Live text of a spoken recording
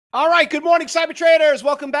All right, good morning, Cyber Traders.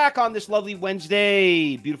 Welcome back on this lovely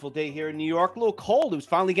Wednesday. Beautiful day here in New York. A little cold. It was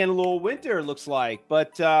finally getting a little winter, it looks like.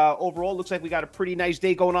 But overall, it looks like we got a pretty nice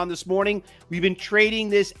day going on this morning. We've been trading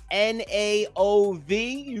this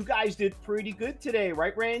NAOV. You guys did pretty good today,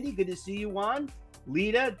 right, Randy? Good to see you on.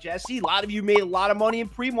 Lita, Jesse, a lot of you made a lot of money in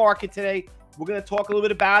pre-market today. We're going to talk a little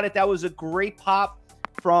bit about it. That was a great pop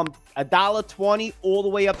from $1.20 all the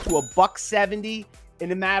way up to $1.70.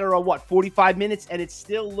 in a matter of, 45 minutes, and it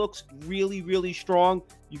still looks really, really strong.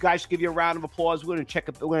 You guys should give you a round of applause. We're going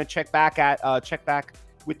to check back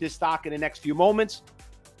with this stock in the next few moments.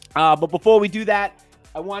 But before we do that,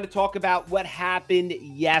 I want to talk about what happened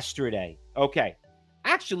yesterday. Okay.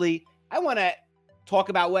 Actually, I want to talk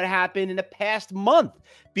about what happened in the past month,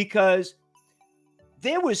 because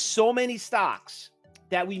there was so many stocks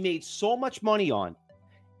that we made so much money on.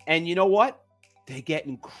 And you know what? They're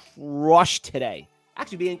getting crushed today.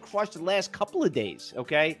 Actually being crushed the last couple of days,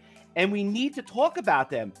 okay? And we need to talk about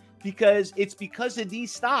them, because it's because of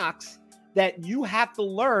these stocks that you have to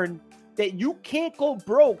learn that you can't go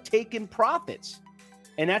broke taking profits.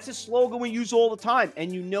 And that's a slogan we use all the time.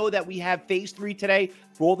 And you know that we have phase 3 today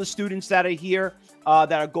for all the students that are here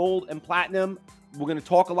that are gold and platinum. We're going to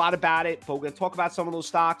talk a lot about it, but we're going to talk about some of those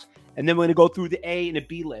stocks, and then we're going to go through the A and the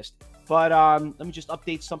B list. But let me just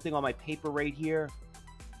update something on my paper right here.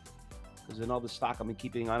 There's another stock I'm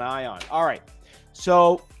keeping an eye on. All right,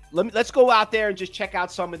 so let's go out there and just check out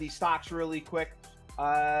some of these stocks really quick.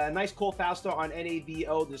 Nice call, Fausto, on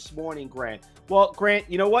NAVO this morning, Grant. Well, Grant,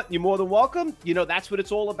 you know what? You're more than welcome. You know, that's what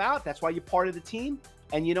it's all about. That's why you're part of the team.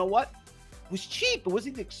 And you know what? It was cheap. It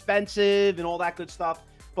wasn't expensive and all that good stuff.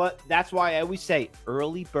 But that's why I always say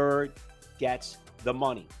early bird gets the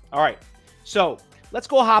money. All right, so let's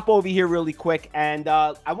go hop over here really quick, and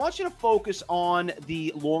I want you to focus on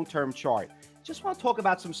the long-term chart. Just want to talk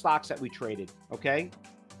about some stocks that we traded, okay?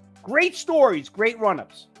 Great stories, great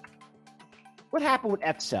run-ups. What happened with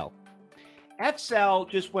FCell? FCell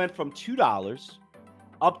just went from $2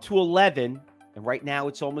 up to $11, and right now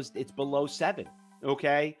it's below $7,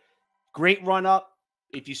 okay? Great run-up.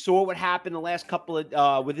 If you saw what happened the last couple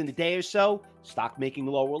of, within the day or so, stock making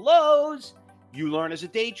lower lows. You learn as a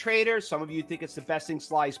day trader. Some of you think it's the best thing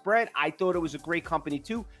sliced bread. I thought it was a great company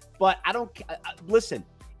too, but I don't listen.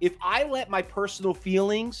 If I let my personal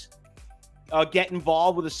feelings get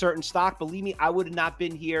involved with a certain stock, believe me, I would have not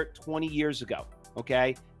been here 20 years ago.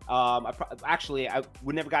 Okay. I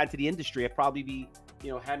would never got into the industry. I'd probably be,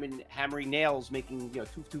 hammering nails, making,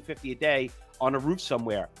 $250 a day on a roof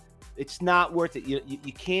somewhere. It's not worth it.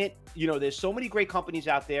 You can't, there's so many great companies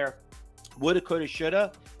out there. Woulda, coulda,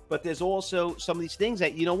 shoulda. But there's also some of these things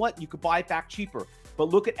that, you know what, you could buy it back cheaper. But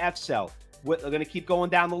look at FCell. We're going to keep going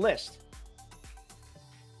down the list.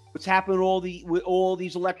 What's happening with all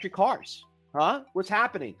these electric cars? Huh? What's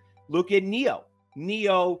happening? Look at NEO.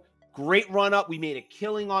 NEO, great run up. We made a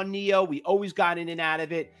killing on NEO. We always got in and out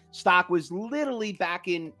of it. Stock was literally back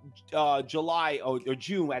in July or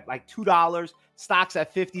June at like $2. Stock's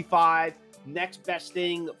at 55. Next best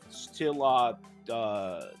thing till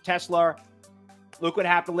Tesla. Look what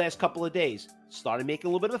happened the last couple of days. Started making a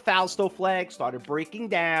little bit of a Fausto flag, started breaking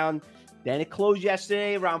down. Then it closed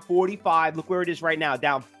yesterday around 45. Look where it is right now,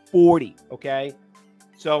 down 40, okay?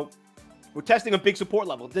 So we're testing a big support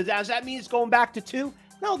level. Does that mean it's going back to 2?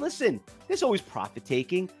 No, listen, there's always profit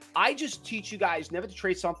taking. I just teach you guys never to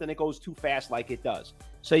trade something that goes too fast like it does.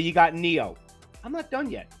 So you got NEO. I'm not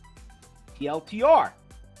done yet. TLTR.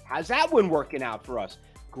 How's that one working out for us?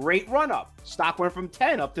 Great run up. Stock went from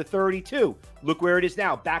 10 up to 32. Look where it is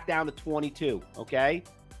now, back down to 22, okay?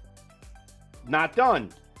 Not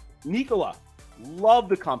done. Nikola, love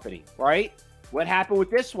the company, right? What happened with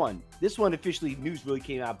this one? This one officially, news really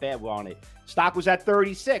came out bad on it. Stock was at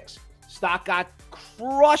 36. Stock got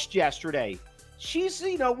crushed yesterday.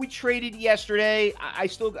 We traded yesterday. I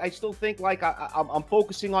still think like I'm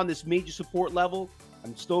focusing on this major support level.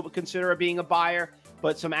 I'm still consider being a buyer.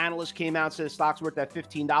 But some analysts came out and said the stock's worth at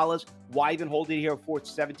 $15. Why even hold it here for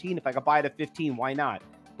 17? If I could buy it at 15, why not?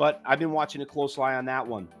 But I've been watching a close eye on that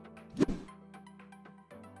one.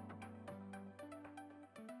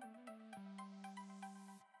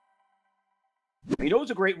 You know, it was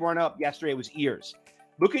a great run up yesterday. It was Ears.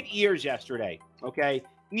 Look at Ears yesterday. Okay.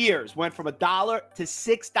 Ears went from $1 to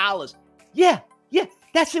 $6. Yeah.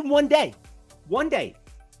 That's in one day. One day.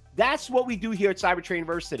 That's what we do here at Cyber Trade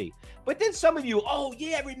University. But then some of you, oh,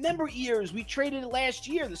 yeah, remember Ears. We traded it last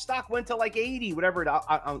year. The stock went to like 80, whatever. It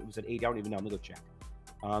was at 80. I don't even know. I'm going to go check.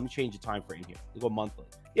 Let me change the time frame here. We'll go monthly.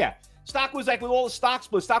 Yeah. Stock was like with all the stock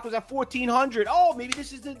splits. Stock was at 1,400. Oh, maybe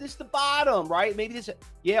this is the bottom, right? Maybe this.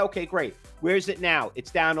 Yeah, okay, great. Where is it now?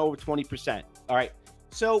 It's down over 20%. All right.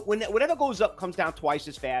 So whatever goes up comes down twice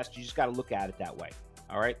as fast. You just got to look at it that way.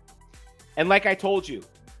 All right. And like I told you,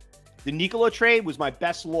 the Nikola trade was my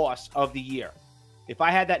best loss of the year. If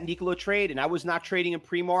I had that Nikola trade and I was not trading in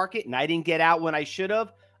pre-market and I didn't get out when I should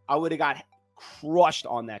have, I would have got crushed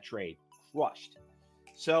on that trade. Crushed.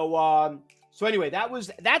 So anyway,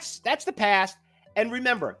 that's the past. And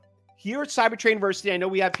remember, here at Cybertrade University, I know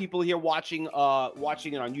we have people here watching it on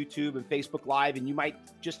YouTube and Facebook Live, and you might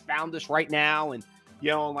just found us right now, and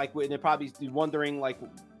like they're probably wondering like,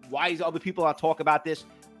 why is other people not talk about this?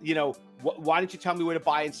 Why don't you tell me where to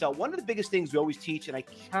buy and sell? One of the biggest things we always teach, and I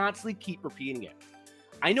constantly keep repeating it.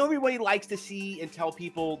 I know everybody likes to see and tell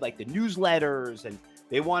people like the newsletters, and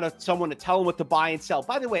they want someone to tell them what to buy and sell.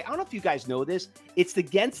 By the way, I don't know if you guys know this. It's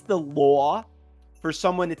against the law for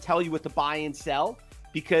someone to tell you what to buy and sell,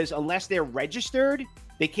 because unless they're registered,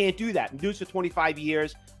 they can't do that. I'm doing this for 25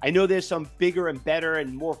 years. I know there's some bigger and better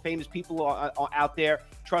and more famous people out there.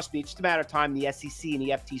 Trust me, it's just a matter of time. The SEC and the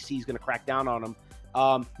FTC is going to crack down on them.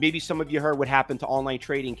 Maybe some of you heard what happened to Online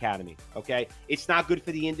Trading Academy. Okay, it's not good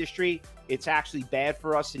for the industry. It's actually bad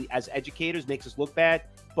for us as educators, makes us look bad.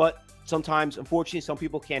 But sometimes, unfortunately, some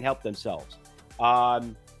people can't help themselves.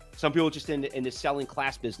 Some people are just in the selling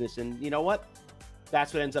class business, and you know what?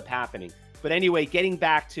 That's what ends up happening. But anyway, getting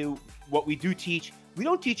back to what we do teach, we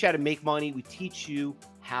don't teach how to make money. We teach you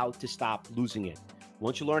how to stop losing it.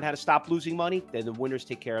 Once you learn how to stop losing money, then the winners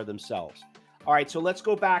take care of themselves. All right, so let's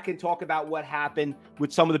go back and talk about what happened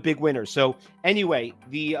with some of the big winners. So anyway,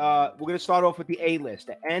 we're going to start off with the A list,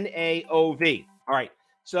 the NAOV. All right,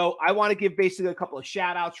 so I want to give basically a couple of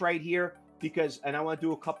shout outs right here and I want to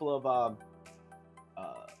do a couple of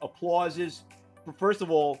applauses. First of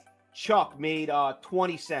all, Chuck made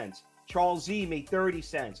 20 cents. Charles Z made 30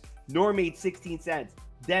 cents. Norm made 16 cents.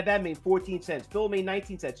 Deb M made 14 cents. Phil made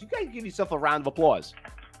 19 cents. You guys give yourself a round of applause.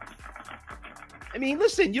 I mean,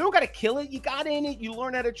 listen, you don't got to kill it. You got in it. You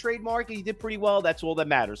learned how to trade market. You did pretty well. That's all that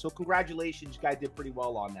matters. So congratulations. You guys did pretty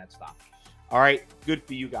well on that stock. All right. Good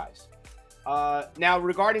for you guys. Now,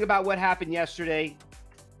 regarding about what happened yesterday,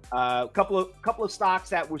 a couple of stocks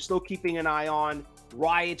that we're still keeping an eye on.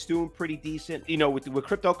 Riot's doing pretty decent. With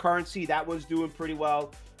cryptocurrency, that was doing pretty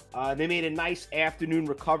well. They made a nice afternoon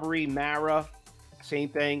recovery. Mara, same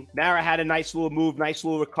thing. Mara had a nice little move, nice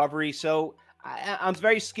little recovery. So I'm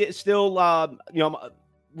very still,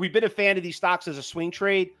 we've been a fan of these stocks as a swing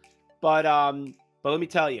trade, but let me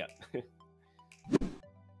tell you.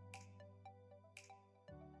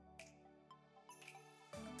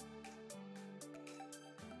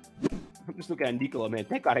 I'm just looking at Nikola, man.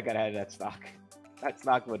 Thank God I got out of that stock. That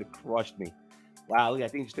stock would have crushed me. Wow, I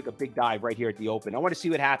think it just took a big dive right here at the open. I want to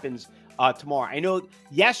see what happens tomorrow. I know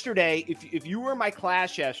yesterday, if you were in my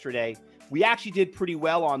class yesterday, we actually did pretty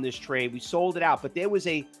well on this trade. We sold it out, but there was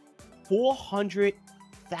a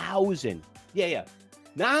 400,000. Yeah.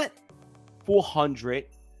 Not 400,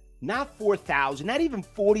 not 4,000, not even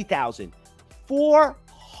 40,000.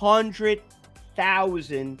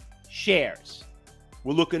 400,000 shares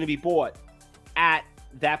were looking to be bought at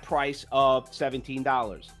that price of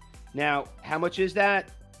 $17. Now, how much is that?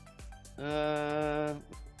 I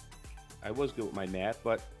was good with my math,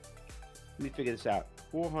 but let me figure this out.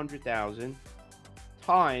 400,000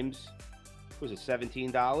 times, was it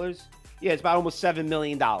 $17? Yeah, it's about almost $7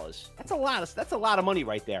 million. That's a lot of money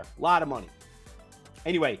right there. A lot of money.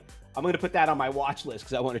 Anyway, I'm going to put that on my watch list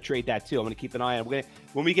because I want to trade that too. I'm going to keep an eye on it.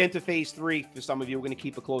 When we get into phase 3, for some of you, we're going to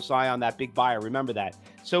keep a close eye on that big buyer. Remember that.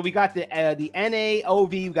 So we got the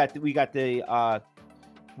NAOV.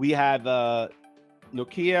 We have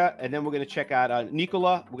Nokia, and then we're going to check out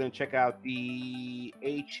Nikola. We're going to check out the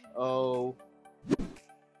HOFV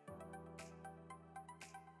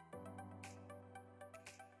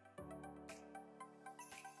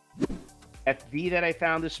that I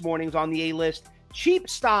found this morning is on the A list. Cheap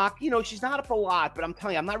stock, she's not up a lot, but I'm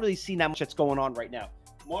telling you, I'm not really seeing that much that's going on right now.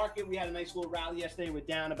 Market, we had a nice little rally yesterday. We're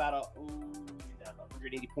down about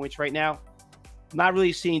 180 points right now. Not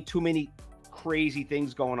really seeing too many crazy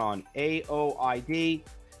things going on. AOID,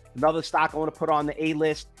 another stock I want to put on the A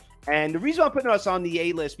list. And the reason I'm putting us on the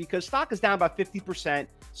A list, because stock is down about 50%.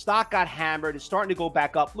 Stock got hammered. It's starting to go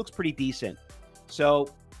back up. Looks pretty decent. So,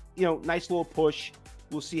 nice little push.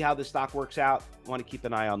 We'll see how the stock works out. I want to keep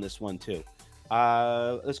an eye on this one too.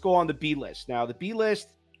 Let's go on the B list. Now, the B list,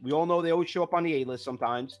 we all know they always show up on the A list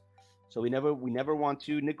sometimes. So we never want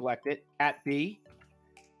to neglect it. At B,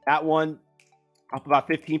 that one up about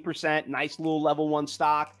 15%. Nice little level 1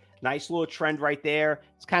 stock. Nice little trend right there.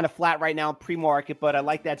 It's kind of flat right now in pre-market, but I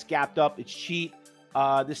like that's gapped up. It's cheap.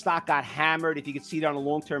 The stock got hammered. If you can see it on a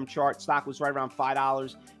long-term chart, stock was right around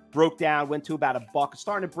 $5. Broke down, went to about $1. It's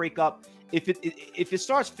starting to break up. if it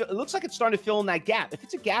starts, it looks like it's starting to fill in that gap. If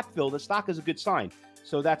it's a gap fill, the stock is a good sign.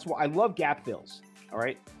 So that's why I love gap fills. All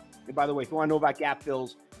right. And by the way, if you want to know about gap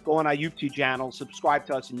fills, go on our YouTube channel, subscribe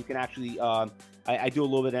to us, and you can actually, I do a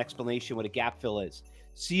little bit of explanation what a gap fill is.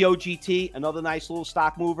 COGT, another nice little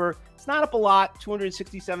stock mover. It's not up a lot,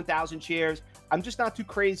 267,000 shares. I'm just not too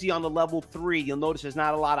crazy on the level 3. You'll notice there's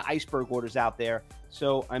not a lot of iceberg orders out there.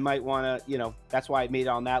 So I might want to, that's why I made it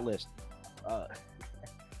on that list. I'm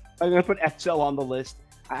going to put XL on the list.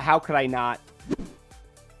 How could I not?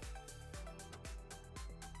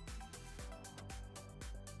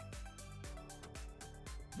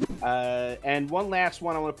 And one last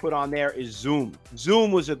one I want to put on there is Zoom.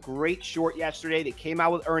 Zoom was a great short yesterday. They came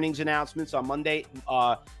out with earnings announcements on Monday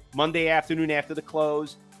afternoon after the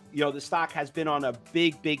close. The stock has been on a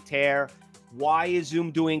big tear. Why is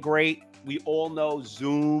Zoom doing great? We all know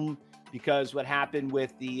Zoom because what happened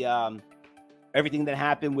with the everything that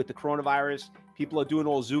happened with the coronavirus. People are doing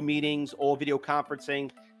all Zoom meetings, all video conferencing.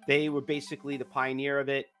 They were basically the pioneer of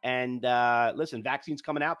it. And listen, vaccines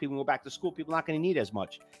coming out, people go back to school, people are not going to need as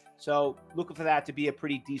much. So looking for that to be a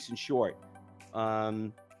pretty decent short.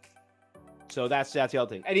 So that's the other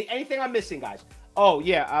thing. Anything I'm missing, guys? Oh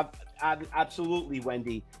yeah, absolutely,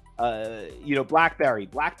 Wendy. BlackBerry.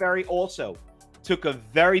 BlackBerry also took a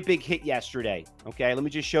very big hit yesterday. Okay, let me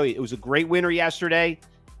just show you. It was a great winner yesterday,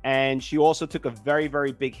 and she also took a very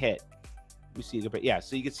big hit. You see, yeah.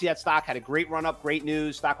 So you can see that stock had a great run up, great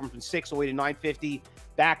news. Stock went from 6 all the way to 950,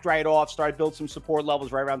 backed right off, started to build some support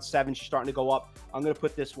levels right around 7. She's starting to go up. I'm going to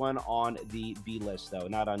put this one on the B list though,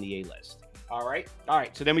 not on the A list. All right.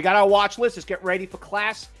 So then we got our watch list. Let's get ready for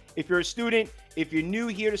class. If you're a student, if you're new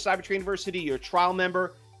here to Cyber Trade University, you're a trial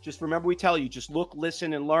member. Just remember, we tell you, just look,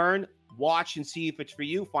 listen, and learn. Watch and see if it's for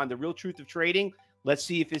you. Find the real truth of trading. Let's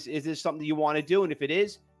see if is this something you want to do, and if it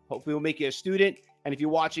is, hopefully we'll make you a student. And if you're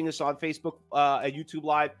watching us on Facebook, YouTube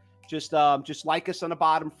Live, just like us on the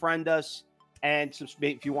bottom, friend us, and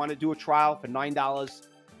if you want to do a trial for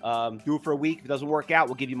 $9, do it for a week. If it doesn't work out,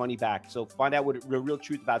 we'll give you money back. So find out what the real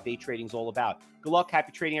truth about day trading is all about. Good luck,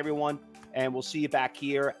 happy trading, everyone, and we'll see you back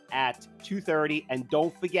here at 2:30. And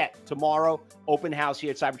don't forget, tomorrow, open house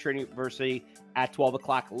here at Cyber Trading University at 12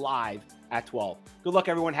 o'clock, live at 12. Good luck,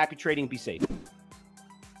 everyone. Happy trading. Be safe.